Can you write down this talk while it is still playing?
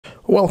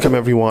Welcome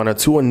everyone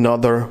to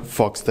another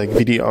Foxtecc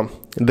video.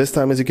 This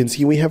time, as you can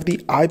see, we have the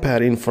iPad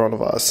in front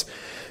of us.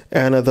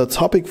 And the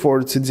topic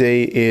for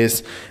today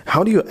is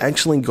how do you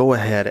actually go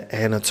ahead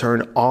and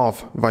turn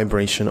off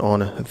vibration on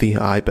the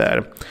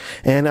iPad?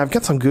 And I've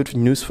got some good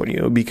news for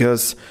you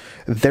because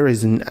there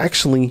is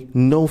actually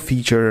no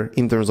feature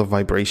in terms of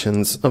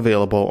vibrations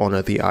available on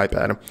the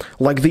iPad.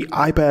 Like, the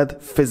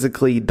iPad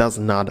physically does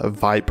not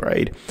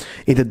vibrate.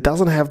 It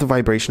doesn't have the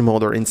vibration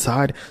motor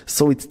inside,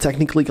 so it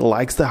technically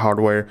lacks the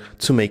hardware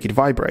to make it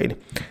vibrate.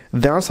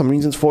 There are some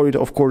reasons for it.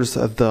 Of course,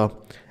 the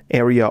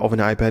area of an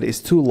iPad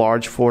is too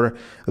large for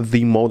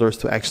the motors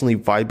to actually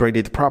vibrate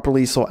it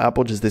properly, so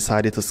Apple just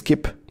decided to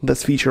skip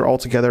this feature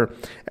altogether,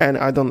 and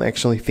I don't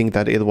actually think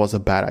that it was a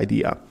bad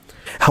idea.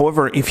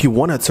 However, if you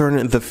want to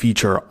turn the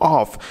feature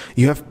off,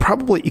 you have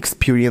probably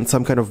experienced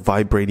some kind of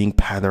vibrating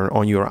pattern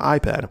on your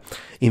iPad.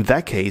 In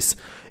that case,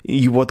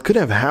 what could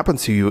have happened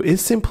to you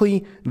is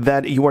simply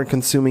that you are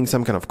consuming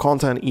some kind of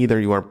content. Either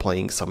you are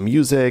playing some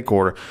music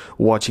or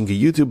watching a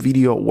YouTube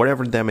video,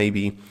 whatever that may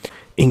be.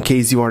 In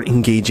case you are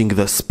engaging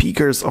the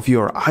speakers of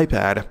your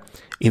iPad,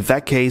 in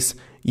that case,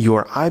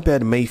 your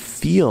iPad may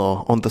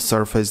feel on the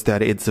surface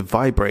that it's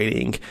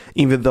vibrating,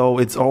 even though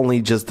it's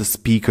only just the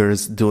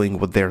speakers doing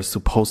what they're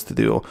supposed to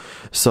do.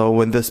 So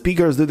when the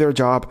speakers do their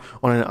job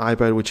on an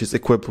iPad, which is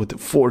equipped with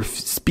 4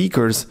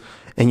 speakers,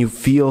 and you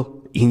feel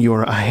in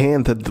your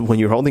hand that when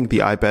you're holding the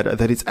iPad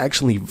that it's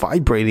actually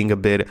vibrating a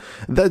bit,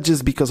 that's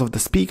just because of the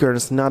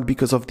speakers, not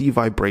because of the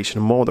vibration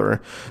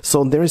motor.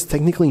 So there is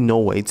technically no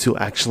way to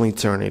actually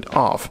turn it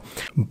off.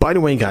 By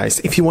the way, guys,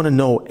 if you want to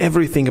know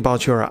everything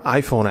about your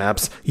iPhone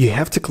apps, you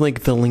have to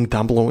click the link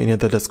down below in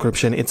the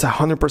description. It's a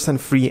 100%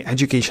 free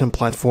education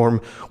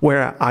platform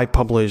where I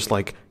publish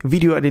like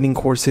video editing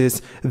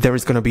courses. There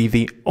is going to be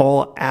the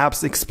All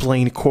Apps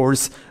Explained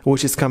course,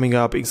 which is coming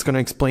up. It's going to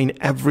explain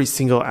every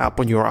single app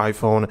on your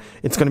iPhone.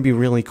 It's going to be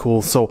really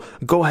cool. So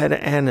go ahead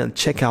and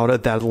check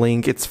out that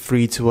link. It's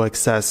free to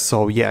access.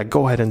 So yeah,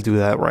 go ahead and do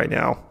that right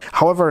now.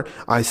 However,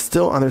 I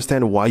still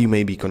understand why you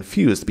may be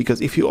confused,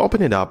 because if you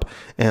open it up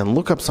and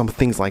look up some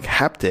things like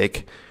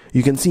Haptic,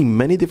 you can see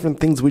many different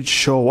things which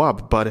show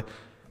up, but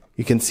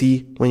you can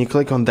see when you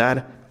click on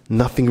that,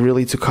 nothing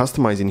really to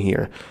customize in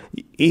here.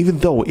 Even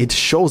though it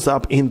shows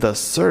up in the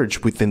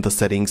search within the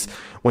settings,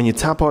 when you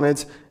tap on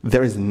it,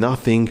 there is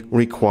nothing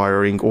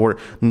requiring or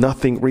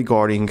nothing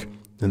regarding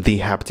the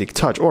haptic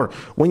touch, or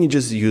when you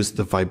just use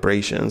the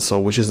vibration, so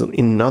which is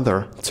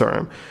another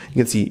term. You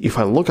can see if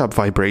I look up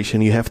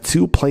vibration, you have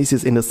 2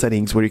 places in the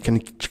settings where you can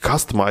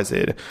customize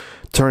it,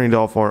 turn it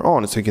off or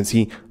on. So you can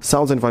see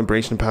sounds and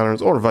vibration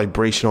patterns or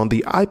vibration on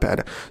the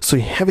iPad. So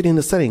you have it in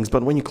the settings,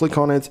 but when you click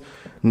on it,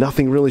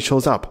 nothing really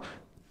shows up.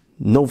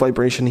 No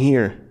vibration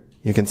here.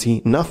 You can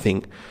see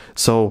nothing.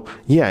 So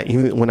yeah,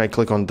 even when I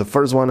click on the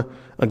first one,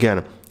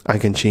 again, I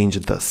can change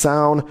the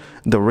sound,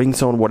 the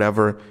ringtone,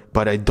 whatever,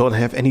 but I don't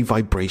have any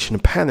vibration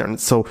pattern.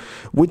 So,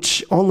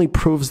 which only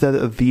proves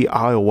that the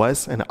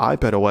iOS and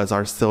iPadOS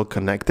are still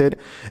connected,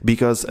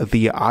 because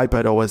the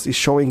iPadOS is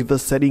showing the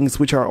settings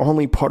which are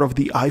only part of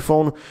the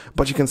iPhone,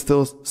 but you can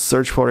still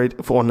search for it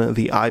on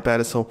the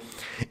iPad. So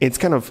it's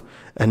kind of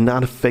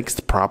not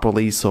fixed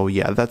properly. So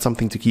yeah, that's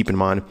something to keep in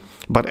mind.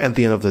 But at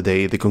the end of the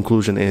day, the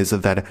conclusion is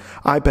that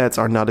iPads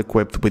are not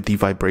equipped with the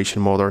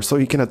vibration motor, so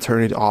you cannot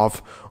turn it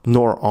off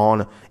nor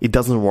on. It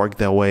doesn't work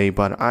that way,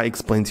 but I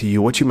explained to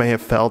you what you may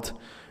have felt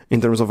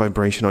in terms of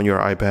vibration on your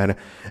iPad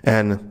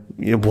and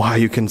why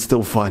you can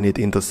still find it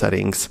in the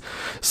settings.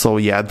 So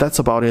yeah, that's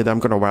about it. I'm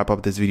gonna wrap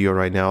up this video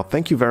right now.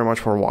 Thank you very much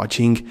for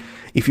watching.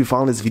 If you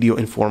found this video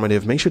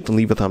informative, make sure to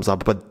leave a thumbs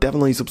up, but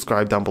definitely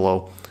subscribe down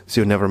below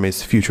so you'll never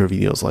miss future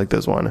videos like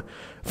this one.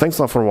 Thanks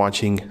a lot for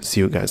watching.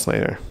 See you guys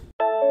later.